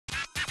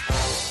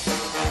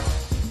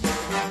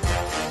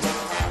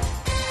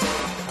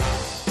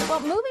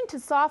to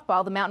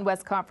softball, the Mountain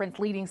West Conference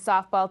leading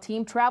softball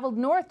team traveled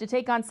north to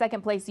take on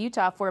second-place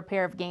Utah for a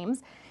pair of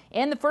games.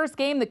 In the first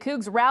game, the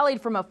Cougs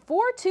rallied from a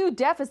 4-2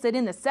 deficit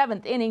in the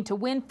 7th inning to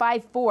win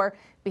 5-4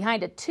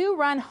 behind a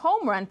 2-run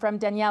home run from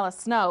Daniela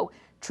Snow.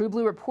 True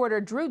Blue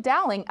reporter Drew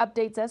Dowling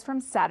updates us from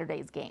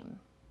Saturday's game.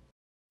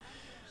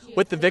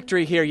 With the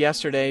victory here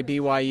yesterday,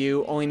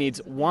 BYU only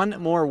needs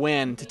one more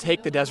win to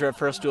take the Deseret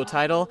First Dual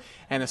title,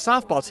 and the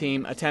softball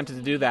team attempted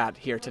to do that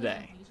here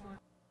today.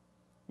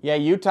 Yeah,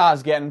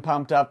 Utah's getting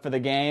pumped up for the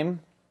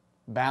game,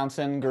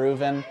 bouncing,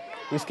 grooving.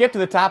 We skip to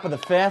the top of the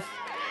 5th.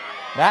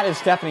 That is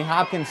Stephanie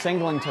Hopkins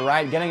singling to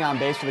right, getting on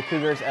base for the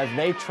Cougars as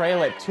they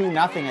trail it 2-0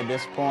 at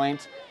this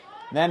point.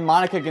 Then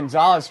Monica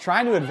Gonzalez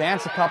trying to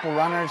advance a couple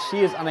runners. She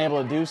is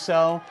unable to do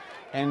so.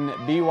 And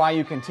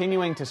BYU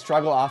continuing to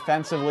struggle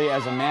offensively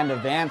as Amanda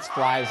Vance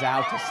flies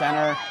out to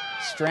center,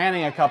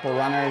 stranding a couple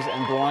runners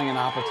and blowing an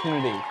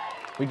opportunity.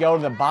 We go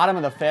to the bottom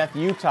of the 5th.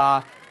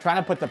 Utah trying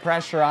to put the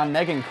pressure on.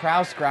 Megan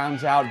Kraus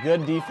grounds out.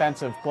 Good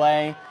defensive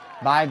play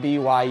by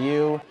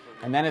BYU.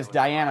 And then it's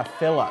Diana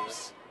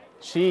Phillips.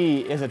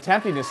 She is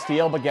attempting to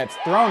steal but gets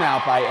thrown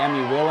out by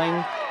Emmy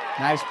Willing.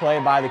 Nice play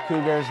by the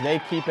Cougars.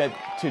 They keep it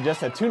to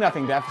just a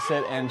 2-0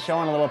 deficit and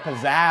showing a little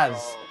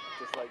pizzazz.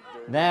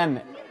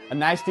 Then a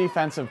nice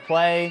defensive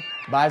play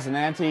by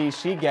Zananti.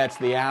 She gets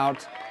the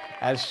out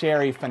as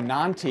Sherry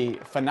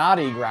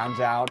Fanati grounds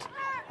out.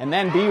 And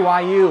then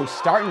BYU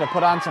starting to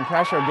put on some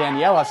pressure.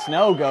 Daniela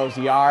Snow goes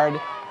yard.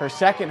 Her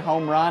second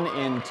home run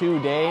in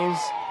 2 days.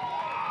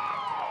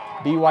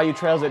 BYU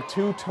trails at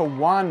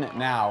 2-1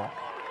 now.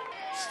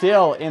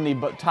 Still in the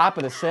top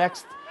of the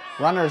 6th.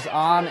 Runners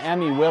on.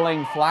 Emmy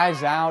Willing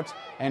flies out.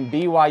 And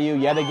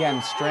BYU yet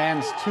again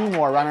strands 2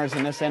 more runners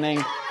in this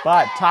inning.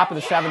 But top of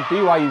the 7th,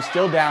 BYU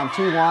still down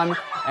 2-1,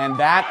 and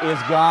that is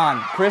gone.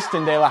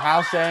 Kristen De La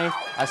House,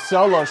 a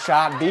solo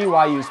shot.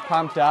 BYU's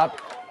pumped up.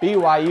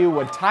 BYU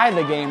would tie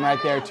the game right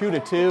there,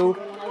 2-2,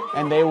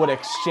 and they would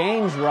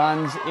exchange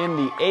runs in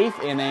the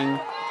 8th inning.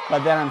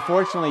 But then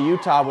unfortunately,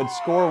 Utah would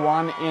score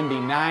one in the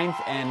 9th,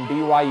 and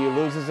BYU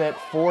loses it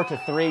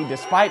 4-3,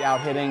 despite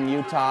out-hitting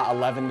Utah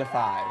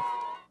 11-5.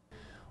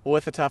 Well,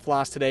 with a tough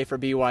loss today for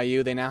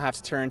BYU, they now have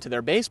to turn to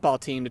their baseball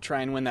team to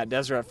try and win that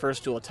Deseret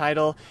First Dual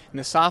title. And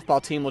the softball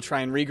team will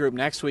try and regroup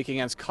next week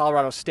against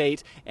Colorado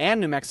State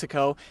and New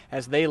Mexico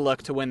as they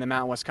look to win the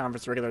Mountain West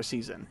Conference regular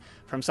season.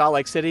 From Salt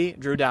Lake City,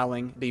 Drew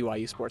Dowling,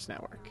 BYU Sports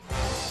Network.